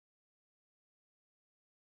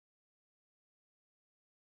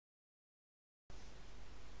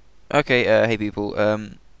Okay, hey people.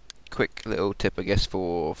 Quick little tip, I guess,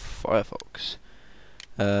 for FireFox.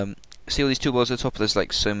 See all these toolbars at the top? There's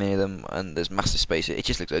like so many of them, and there's massive space. It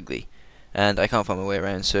just looks ugly, and I can't find my way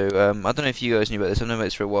around. So I don't know if you guys knew about this. I've known about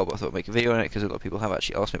this for a while, but I thought I'd make a video on it because a lot of people have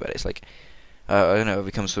actually asked me about it. It's like I don't know, I've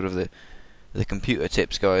become sort of the computer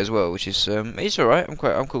tips guy as well, which is it's alright. I'm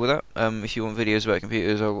cool with that. If you want videos about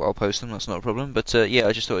computers, I'll post them. That's not a problem. But yeah,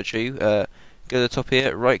 I just thought I'd show you. Go to the top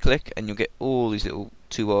here, right click, and you'll get all these little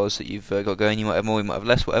toolbars that you've got going. You might have more, you might have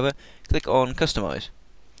less, whatever. Click on customize.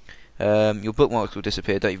 Your bookmarks will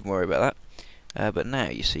disappear. Don't even worry about that. But now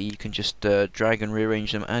you see you can just drag and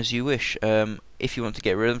rearrange them as you wish. If you want to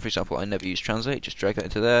get rid of them, for example, I never use translate. Just drag that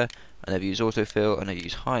into there. I never use autofill. I never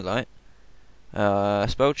use highlight.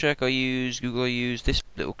 Spell check I use, Google I use, this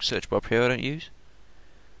little search bar here I don't use.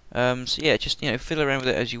 So yeah, just fiddle around with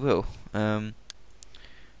it as you will.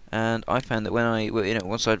 And I found that when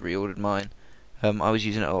once I'd reordered mine, I was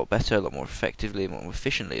using it a lot better, a lot more effectively, more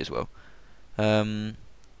efficiently as well, than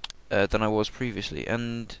I was previously,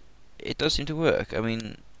 and it does seem to work. I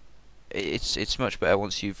mean, it's much better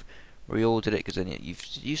once you've reordered it, because then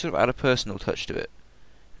you sort of add a personal touch to it,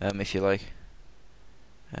 if you like.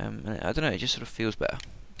 And I don't know, it just sort of feels better.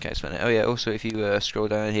 Okay, explain it. Oh yeah, also if you scroll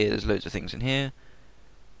down here, there's loads of things in here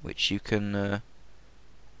which you can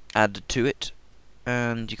add to it,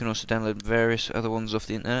 and you can also download various other ones off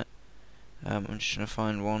the internet. I'm just trying to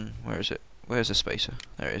find one. Where is it? Where's the spacer?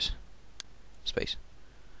 There it is. Space.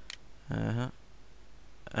 And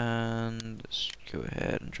let's go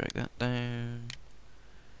ahead and drag that down.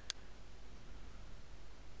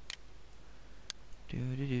 Do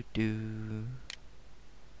do do do.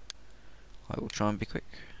 I will try and be quick.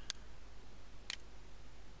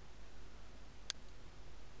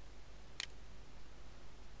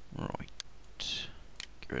 Right.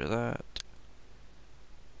 Get rid of that.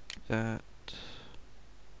 That.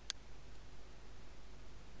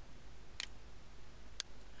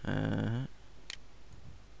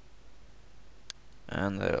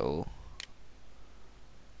 And that'll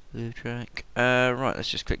loop track. Right, let's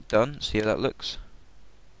just click done. See how that looks.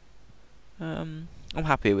 I'm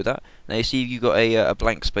happy with that. Now you see you've got a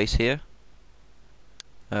blank space here.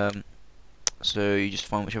 So you just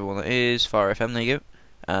find whichever one that is. Fire FM, there you go.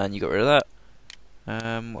 And you got rid of that.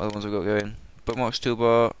 What other ones I've got going? Bookmarks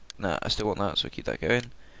toolbar. Nah, I still want that, so keep that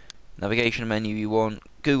going. Navigation menu you want.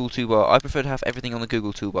 Google toolbar. I prefer to have everything on the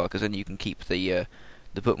Google toolbar because then you can keep the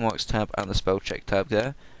bookmarks tab and the spell check tab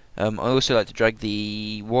there. I also like to drag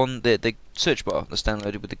the search bar that's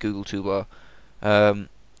downloaded with the Google toolbar. And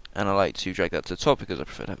I like to drag that to the top because I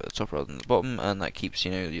prefer to have it at the top rather than the bottom, and that keeps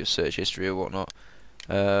your search history or whatnot.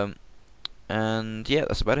 And yeah,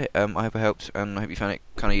 that's about it. I hope I helped, and I hope you found it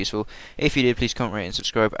kind of useful. If you did, please comment, rate, and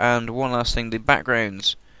subscribe. And one last thing: the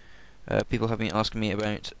backgrounds. People have been asking me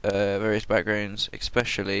about various backgrounds,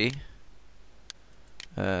 especially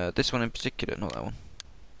this one in particular. Not that one.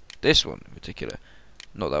 This one in particular.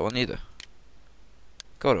 Not that one either.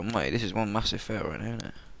 God almighty, this is one massive fail right now, isn't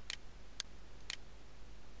it?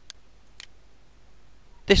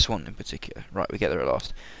 This one in particular. Right, we get there at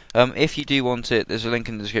last. If you do want it, there's a link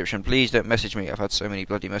in the description. Please don't message me. I've had so many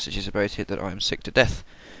bloody messages about it that I'm sick to death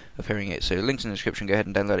of hearing it. So links in the description. Go ahead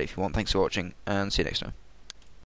and download it if you want. Thanks for watching, and see you next time.